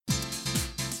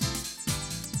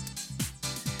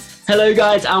Hello,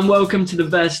 guys, and welcome to the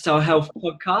Versatile Health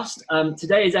Podcast.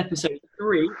 Today is episode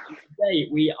 3, and today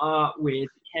we are with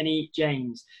Kenny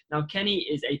James. Now, Kenny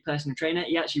is a personal trainer.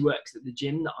 He actually works at the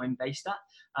gym that I'm based at.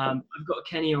 I've got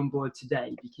Kenny on board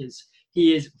today because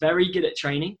he is very good at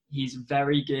training. He's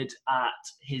very good at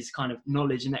his kind of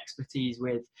knowledge and expertise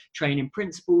with training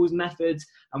principles, methods,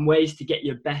 and ways to get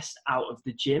your best out of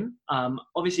the gym.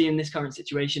 Obviously, in this current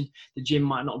situation, the gym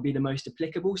might not be the most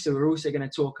applicable. So we're also going to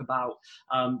talk about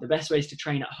the best ways to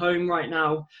train at home right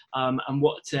now, and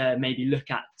what to maybe look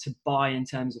at to buy in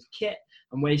terms of kit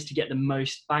and ways to get the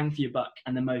most bang for your buck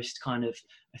and the most kind of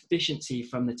efficiency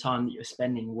from the time that you're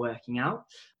spending working out.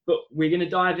 But we're going to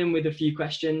dive in with a few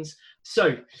questions.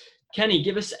 So, Kenny,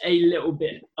 give us a little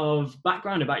bit of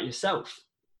background about yourself.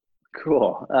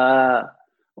 Cool.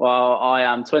 Well, I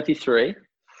am 23.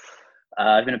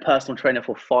 I've been a personal trainer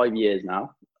for 5 years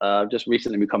now. I've just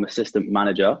recently become assistant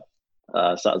manager.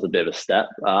 So that was a bit of a step.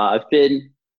 I've been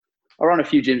around a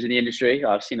few gyms in the industry.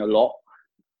 I've seen a lot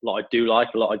I do like,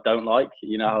 a lot I don't like.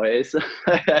 You know how it is.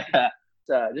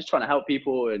 So just trying to help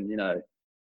people and,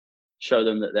 show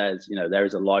them that there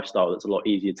is a lifestyle that's a lot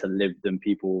easier to live than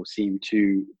people seem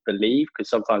to believe, because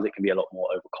sometimes it can be a lot more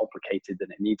overcomplicated than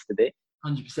it needs to be.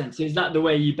 100%. So is that the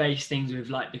way you base things with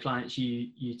like the clients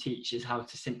you teach, is how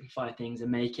to simplify things and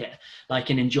make it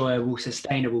like an enjoyable,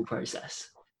 sustainable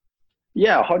process?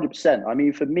 Yeah, 100%. I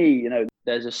mean, for me,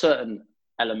 there's a certain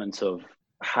element of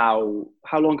how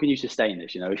long can you sustain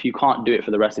this? If you can't do it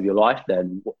for the rest of your life,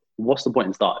 then what's the point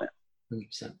in starting it?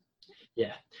 100%.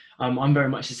 Yeah. I'm very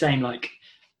much the same. Like,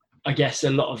 I guess a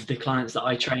lot of the clients that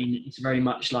I train, it's very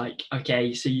much like,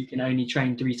 okay, so you can only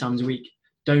train 3 times a week.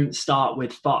 Don't start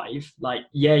with 5. Like,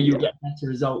 you'll get better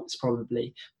results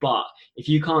probably. But if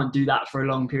you can't do that for a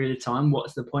long period of time,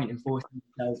 what's the point in forcing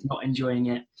yourself, not enjoying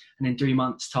it, and in 3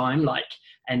 months' time, like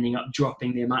ending up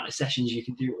dropping the amount of sessions you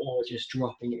can do, or just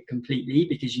dropping it completely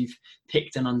because you've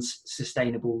picked an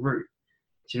unsustainable route.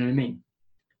 Do you know what I mean?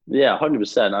 Yeah,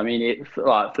 100%. I mean,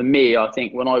 for me, I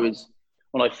think when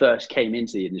I first came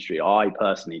into the industry, I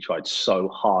personally tried so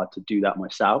hard to do that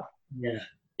myself. Yeah.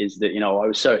 Is that, I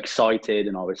was so excited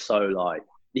and I was so like,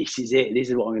 this is it. This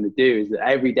is what I'm going to do. Is that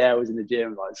every day I was in the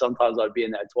gym. Like sometimes I'd be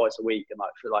in there twice a week, and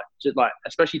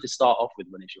especially to start off with,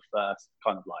 when it's your first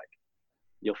kind of like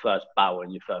your first bout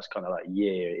and your first kind of like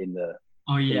year in the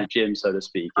gym, so to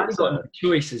speak. I've got a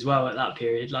choice as well at that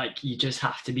period. Like, you just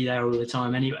have to be there all the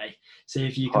time anyway. So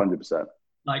if you can, 100%.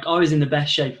 Like, I was in the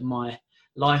best shape of my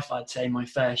life, I'd say, my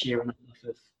first year and a half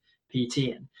of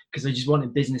PTing, because I just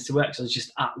wanted business to work. So I was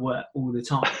just at work all the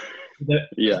time.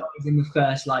 Yeah. I was in the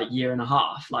first year and a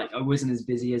half, like I wasn't as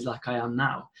busy as like I am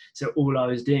now. So all I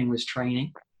was doing was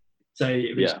training. So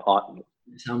it was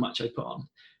how much I put on.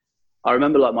 I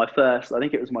remember like I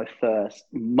think it was my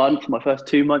first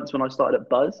 2 months when I started at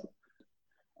Buzz,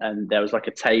 and there was like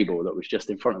a table that was just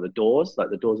in front of the doors,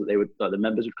 like the doors that the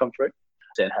members would come through,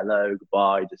 saying hello,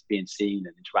 goodbye, just being seen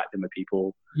and interacting with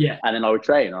people. Yeah. And then I would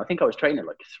train. I think I was training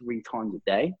like 3 times a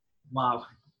day. Wow.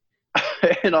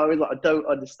 And I was like, I don't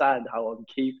understand how I'm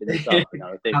keeping this up.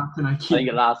 I think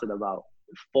it lasted about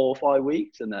 4 or 5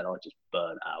 weeks, and then I just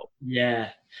burnt out.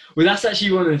 Yeah. Well, that's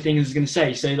actually one of the things I was going to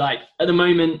say. So like at the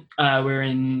moment, we're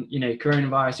in,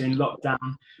 coronavirus, we're in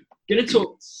lockdown. Going to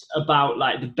talk about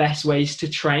like the best ways to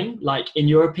train, like in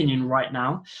your opinion right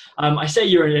now. I say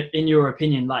in your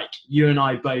opinion, like you and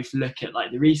I both look at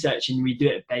like the research and we do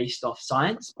it based off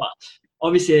science, but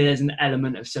obviously there's an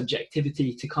element of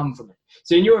subjectivity to come from it.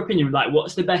 So in your opinion, like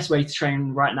what's the best way to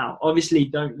train right now? Obviously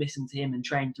don't listen to him and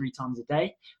train 3 times a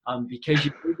day, because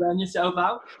you will burn yourself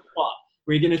out, but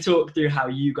we're going to talk through how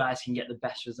you guys can get the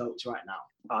best results right now.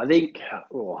 I think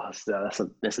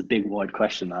that's a big wide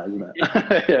question, that, isn't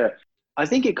it? Yeah. I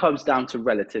think it comes down to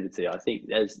relativity. I think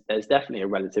there's definitely a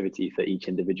relativity for each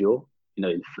individual.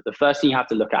 The first thing you have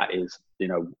to look at is,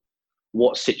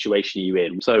 what situation are you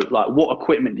in? So like, what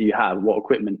equipment do you have? What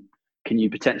equipment can you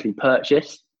potentially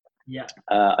purchase? Yeah.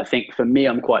 I think for me,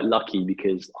 I'm quite lucky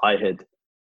because I had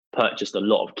purchased a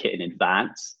lot of kit in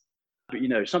advance. But,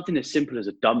 something as simple as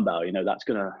a dumbbell,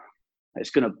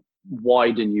 it's gonna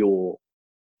widen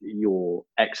your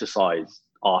exercise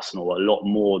arsenal a lot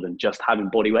more than just having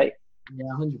body weight. Yeah,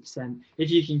 100%.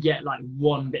 If you can get like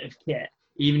one bit of kit,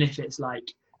 even if it's like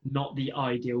not the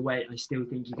ideal weight, I still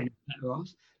think you're going to be better off.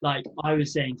 Like I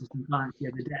was saying to some clients the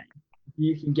other day,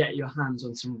 you can get your hands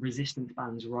on some resistance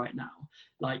bands right now.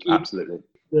 Like absolutely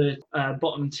the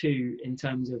bottom 2 in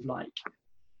terms of like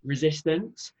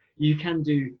resistance, you can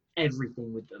do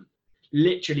everything with them,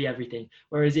 literally everything.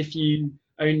 Whereas if you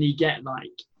only get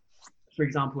like, for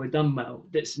example, a dumbbell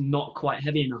that's not quite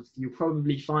heavy enough, you'll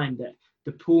probably find that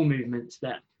the pull movements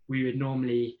that we would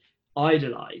normally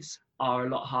idolize are a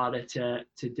lot harder to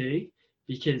do,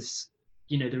 because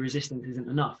the resistance isn't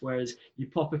enough. Whereas you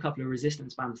pop a couple of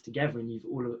resistance bands together and you've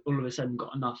all of a sudden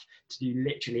got enough to do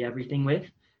literally everything with.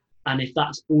 And if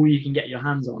that's all you can get your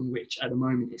hands on, which at the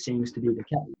moment it seems to be the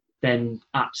case, then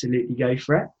absolutely go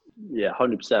for it. Yeah,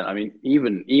 100%. I mean,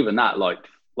 even that, like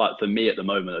for me at the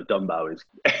moment, a dumbbell is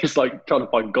it's like trying to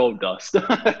find gold dust.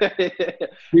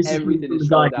 Everything is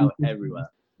sold out everywhere.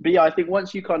 But yeah, I think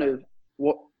once you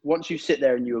sit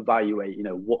there and you evaluate,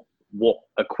 what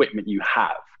equipment you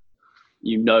have,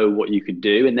 what you can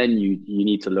do, and then you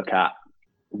need to look at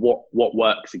what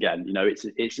works again.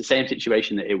 It's the same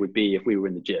situation that it would be if we were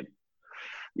in the gym.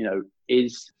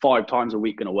 Is 5 times a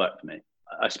week going to work for me?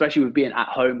 Especially with being at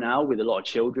home now with a lot of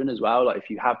children as well. Like if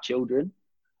you have children,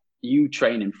 you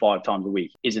training 5 times a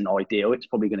week isn't ideal. It's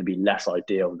probably going to be less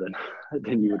ideal than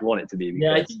you would want it to be,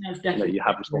 because I think that's definitely you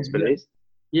have responsibilities.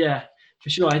 Yeah, for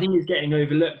sure. I think it's getting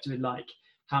overlooked with like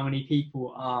how many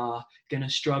people are going to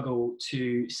struggle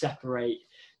to separate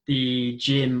the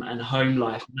gym and home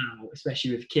life now,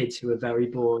 especially with kids who are very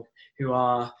bored, who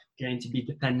are going to be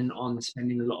dependent on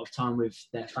spending a lot of time with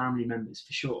their family members,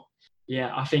 for sure.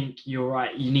 Yeah, I think you're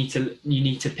right. You need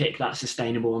to pick that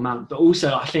sustainable amount. But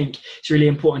also I think it's really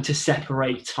important to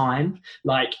separate time,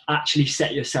 like actually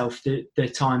set yourself the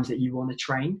times that you want to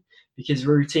train, because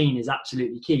routine is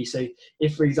absolutely key. So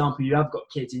if, for example, you have got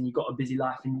kids and you've got a busy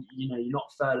life and you're not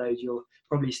furloughed, you're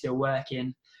probably still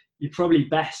working, you're probably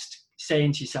best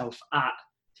saying to yourself at,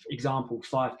 for example,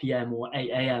 5 p.m. or 8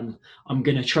 a.m, I'm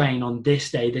going to train on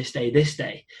this day,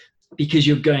 because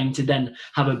you're going to then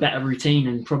have a better routine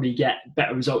and probably get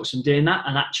better results from doing that,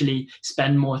 and actually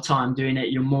spend more time doing it.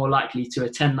 You're more likely to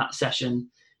attend that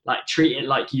session, like treat it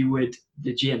like you would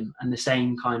the gym, and the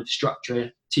same kind of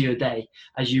structure to your day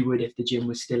as you would if the gym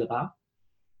was still about.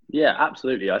 Yeah,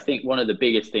 absolutely. I think one of the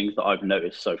biggest things that I've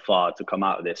noticed so far to come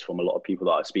out of this from a lot of people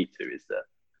that I speak to is that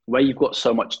where you've got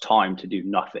so much time to do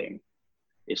nothing,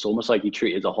 it's almost like you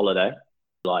treat it as a holiday.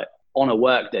 Like on a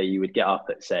work day, you would get up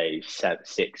at say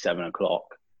 6, 7 o'clock.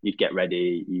 You'd get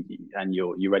ready, and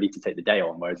you're ready to take the day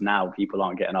on. Whereas now people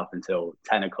aren't getting up until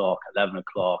 10 o'clock, 11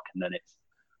 o'clock, and then it's,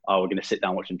 we're going to sit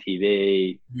down watching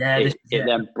TV. Yeah, it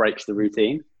then breaks the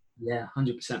routine. Yeah,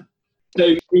 100%. So,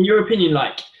 in your opinion,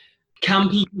 like, can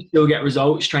people still get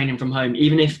results training from home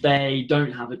even if they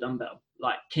don't have a dumbbell?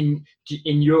 Like, in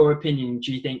your opinion,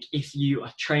 do you think if you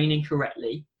are training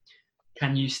correctly,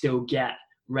 can you still get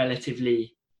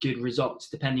relatively good results,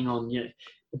 depending on, the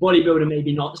bodybuilder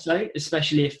maybe not so,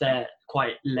 especially if they're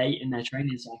quite late in their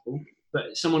training cycle,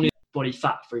 but someone who's body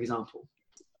fat, for example?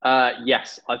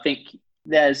 Yes, I think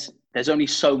there's only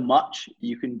so much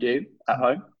you can do at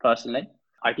home, personally.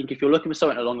 I think if you're looking for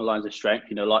something along the lines of strength,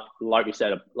 like we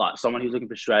said, like someone who's looking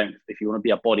for strength, if you want to be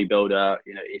a bodybuilder,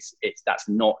 that's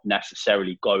not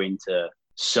necessarily going to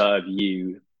serve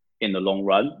you in the long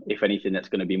run. If anything, that's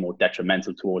going to be more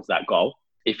detrimental towards that goal.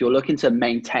 If you're looking to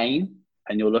maintain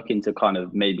and you're looking to kind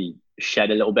of maybe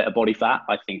shed a little bit of body fat,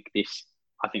 I think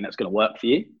that's going to work for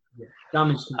you. Yeah.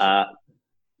 Damage control.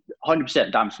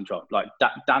 100% damage control. Like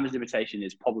damage limitation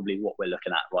is probably what we're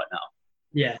looking at right now.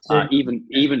 Yeah. So,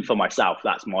 even for myself,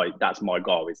 that's my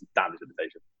goal, is damage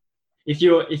limitation. If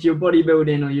you're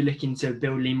bodybuilding or you're looking to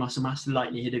build lean muscle mass, the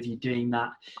likelihood of you doing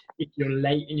that, if you're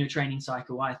late in your training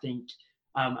cycle, I think,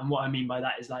 and what I mean by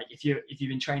that is, like, if you've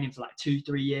been training for like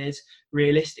 2-3 years,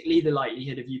 realistically, the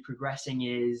likelihood of you progressing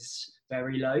is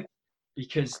very low,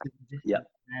 because the resistance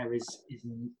there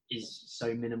is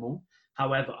so minimal.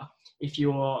 However, if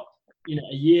you're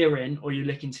a year in, or you're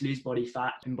looking to lose body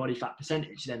fat and body fat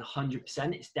percentage, then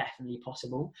 100% it's definitely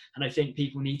possible. And I think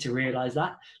people need to realize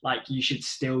that, like, you should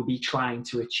still be trying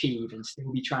to achieve and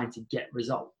still be trying to get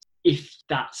results, if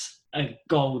that's a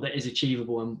goal that is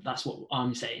achievable. And that's what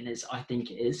I'm saying is, I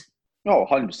think it is. Oh,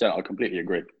 100%. I completely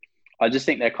agree. I just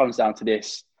think there comes down to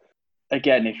this.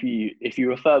 Again, if you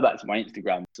refer back to my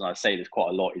Instagram, and I say this quite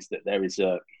a lot, is that there's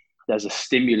a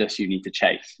stimulus you need to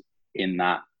chase in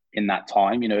that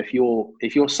time. If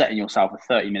you're setting yourself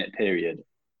a 30-minute period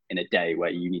in a day where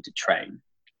you need to train,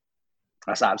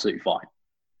 that's absolutely fine.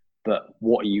 But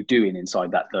what are you doing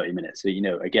inside that 30 minutes? So,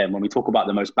 again, when we talk about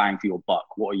the most bang for your buck,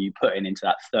 what are you putting into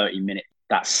that 30-minute,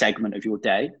 that segment of your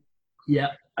day? Yeah.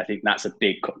 I think that's a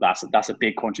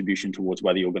big contribution towards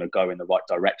whether you're going to go in the right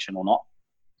direction or not.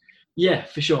 Yeah,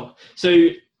 for sure. So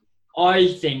I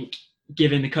think,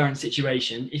 given the current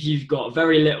situation, if you've got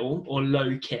very little or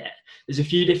low kit, there's a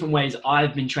few different ways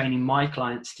I've been training my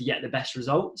clients to get the best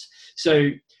results.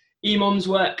 So EMOM's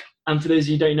work, and for those of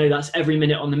you who don't know, that's every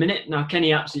minute on the minute. Now,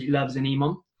 Kenny absolutely loves an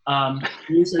EMOM.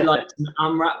 We also like some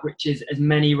AMRAP, which is as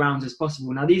many rounds as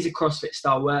possible. Now, these are CrossFit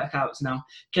style workouts. Now,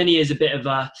 Kenny is a bit of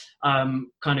a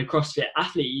kind of CrossFit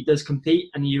athlete. He does compete,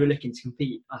 and you were looking to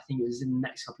compete. I think it was in the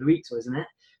next couple of weeks, wasn't it?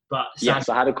 But yes,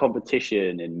 I had a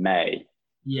competition in May.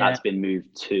 Yeah, that's been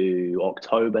moved to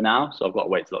October now, so I've got to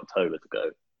wait till October to go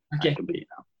and compete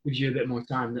now. Gives you a bit more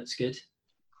time. That's good.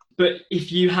 But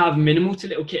if you have minimal to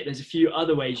little kit, there's a few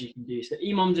other ways you can do. So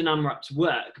EMOMs and AMRAPs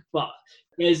work, but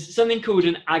there's something called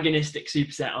an agonistic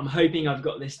superset. I'm hoping I've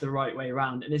got this the right way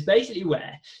around. And it's basically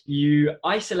where you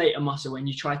isolate a muscle and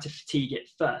you try to fatigue it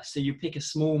first. So you pick a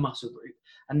small muscle group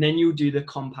and then you'll do the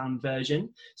compound version.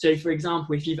 So for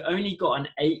example, if you've only got an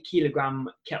 8 kilogram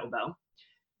kettlebell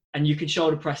and you can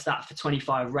shoulder press that for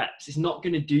 25 reps, it's not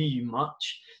going to do you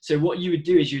much. So what you would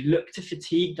do is you'd look to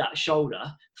fatigue that shoulder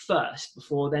first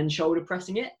before then shoulder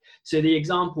pressing it. So the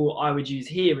example I would use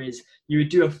here is you would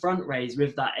do a front raise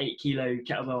with that 8 kilo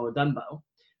kettlebell or dumbbell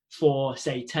for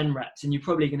say 10 reps, and you're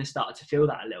probably going to start to feel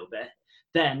that a little bit.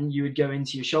 Then you would go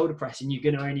into your shoulder press and you're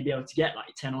going to only be able to get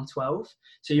like 10 or 12.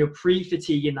 So you're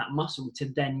pre-fatiguing that muscle to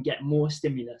then get more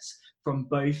stimulus from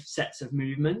both sets of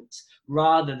movements,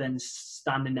 rather than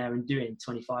standing there and doing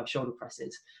 25 shoulder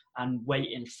presses and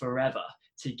waiting forever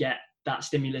to get that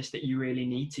stimulus that you really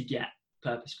need to get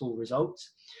purposeful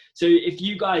results. So if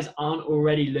you guys aren't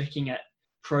already looking at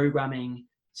programming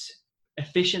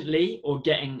efficiently or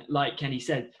getting, like Kenny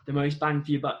said, the most bang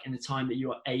for your buck in the time that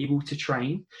you are able to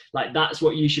train, like that's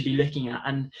what you should be looking at.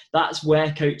 And that's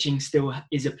where coaching still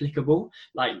is applicable.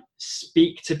 Like,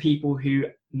 speak to people who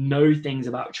know things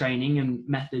about training and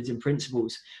methods and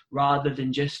principles, rather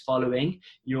than just following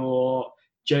your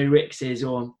Joe Wickses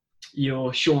or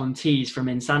your Sean T's from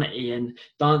Insanity and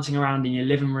dancing around in your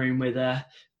living room with a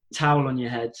towel on your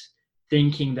head,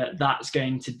 thinking that that's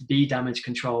going to be damage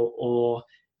control or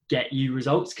get you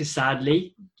results, because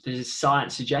sadly the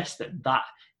science suggests that that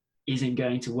isn't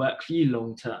going to work for you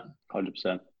long term.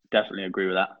 100%, definitely agree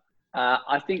with that.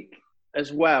 I think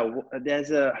as well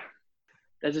there's a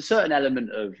certain element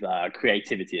of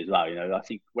creativity as well. You know, I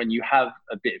think when you have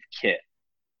a bit of kit,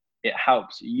 it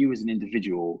helps you as an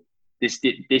individual. This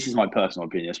is my personal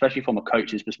opinion, especially from a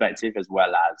coach's perspective, as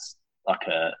well as like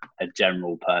a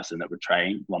general person that would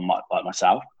train, like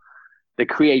myself. The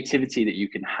creativity that you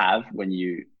can have when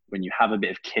you have a bit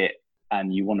of kit,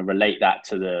 and you want to relate that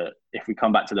to if we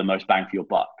come back to the most bang for your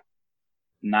buck,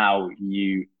 now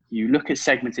you look at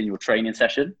segments in your training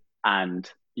session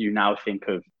and you now think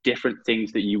of different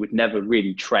things that you would never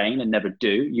really train and never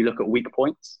do. You look at weak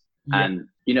points, and,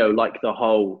 you know, like the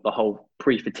whole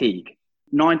pre-fatigue.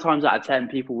 9 times out of 10,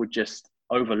 people would just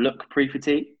overlook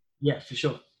pre-fatigue. Yeah, for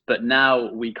sure. But now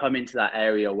we come into that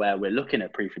area where we're looking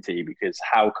at pre-fatigue, because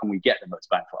how can we get the most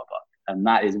bang for our buck? And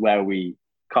that is where we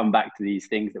come back to these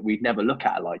things that we'd never look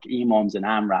at, like EMOMs and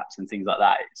AMRAPs and things like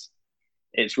that.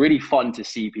 It's really fun to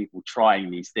see people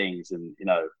trying these things and, you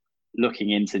know, looking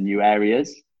into new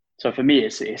areas. So for me,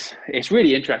 it's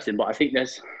really interesting. But I think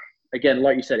there's, again,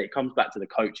 like you said, it comes back to the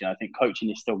coaching. I think coaching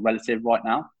is still relative right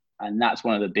now. And that's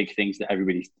one of the big things that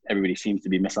everybody seems to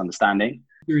be misunderstanding.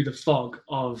 Through the fog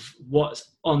of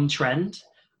what's on trend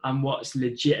and what's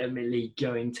legitimately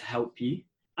going to help you.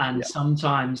 And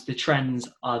sometimes the trends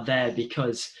are there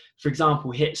because, for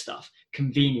example, HIIT stuff,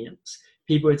 convenience.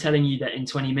 People are telling you that in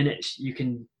 20 minutes you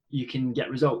can get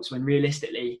results, when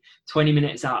realistically 20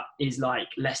 minutes out is like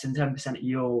less than 10% of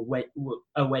your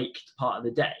awake part of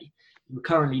the day. You're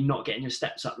currently not getting your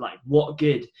steps up. Like, what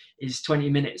good is 20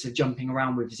 minutes of jumping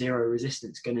around with zero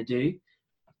resistance going to do?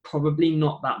 Probably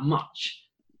not that much.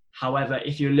 However,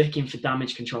 if you're looking for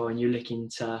damage control and you're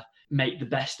looking to make the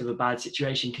best of a bad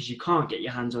situation because you can't get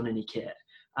your hands on any kit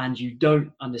and you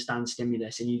don't understand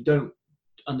stimulus and you don't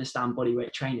understand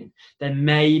bodyweight training, then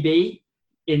maybe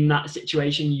in that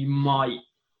situation you might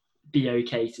be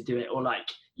okay to do it, or like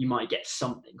you might get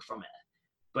something from it.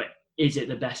 But is it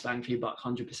the best bang for your buck?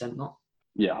 100% not.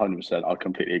 Yeah, 100%. I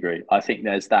completely agree. I think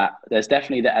there's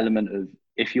definitely the element of,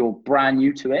 if you're brand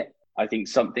new to it, I think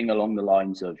something along the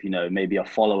lines of, you know, maybe a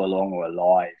follow along or a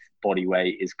live body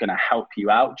weight is going to help you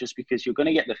out, just because you're going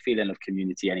to get the feeling of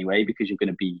community anyway, because you're going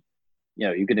to be, you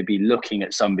know, you're going to be looking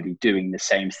at somebody doing the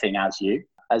same thing as you,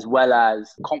 as well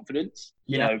as confidence.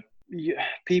 Yeah. You know,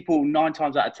 people 9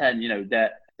 times out of 10, you know,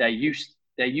 they're used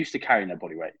to carrying their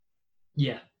body weight.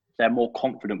 Yeah. They're more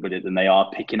confident with it than they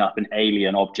are picking up an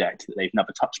alien object that they've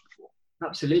never touched before.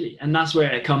 Absolutely. And that's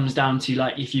where it comes down to,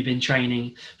 like, if you've been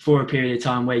training for a period of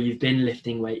time where you've been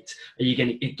lifting weights, are you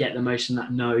going to get the most from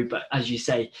that? No. But as you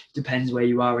say, depends where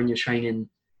you are in your training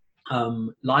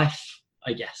life,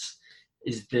 I guess,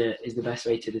 is the best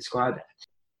way to describe it.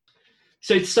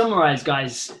 So to summarize,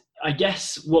 guys, I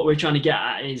guess what we're trying to get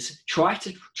at is try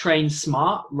to train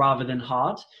smart rather than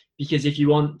hard, because if you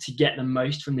want to get the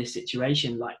most from this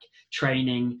situation, like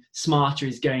training smarter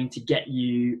is going to get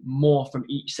you more from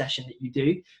each session that you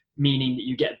do, meaning that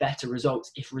you get better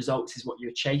results if results is what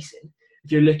you're chasing.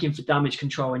 If you're looking for damage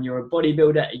control and you're a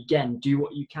bodybuilder, again, do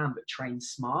what you can, but train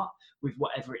smart with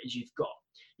whatever it is you've got.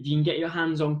 If you can get your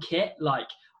hands on kit, like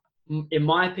in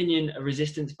my opinion, a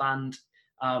resistance band,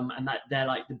 and that they're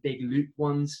like the big loop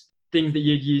ones, things that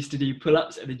you'd use to do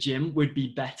pull-ups at the gym would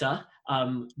be better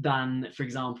than, for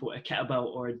example, a kettlebell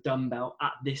or a dumbbell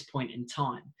at this point in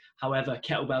time. However,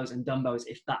 kettlebells and dumbbells,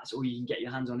 if that's all you can get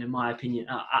your hands on, in my opinion,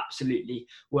 are absolutely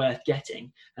worth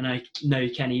getting. And I know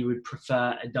Kenny would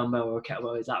prefer a dumbbell or a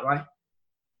kettlebell. Is that right?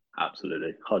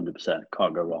 Absolutely, 100%.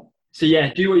 Can't go wrong. So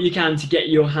yeah, do what you can to get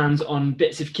your hands on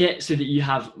bits of kit so that you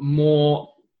have more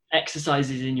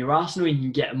exercises in your arsenal and you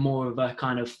can get more of a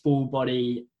kind of full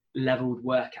body leveled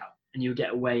workout, and you'll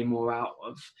get way more out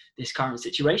of this current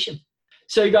situation.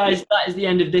 So guys, that is the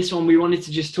end of this one. We wanted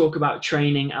to just talk about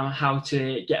training and how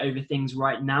to get over things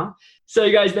right now.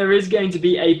 So guys, there is going to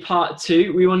be a part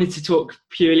 2. We wanted to talk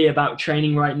purely about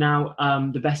training right now,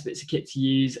 the best bits of kit to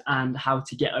use and how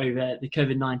to get over the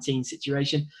COVID-19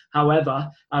 situation.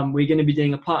 However, we're going to be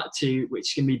doing a part 2, which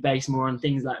is going to be based more on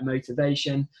things like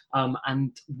motivation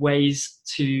and ways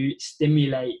to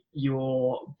stimulate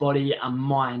your body and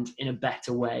mind in a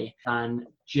better way than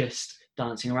just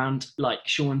dancing around like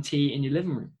Shaun T in your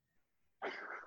living room.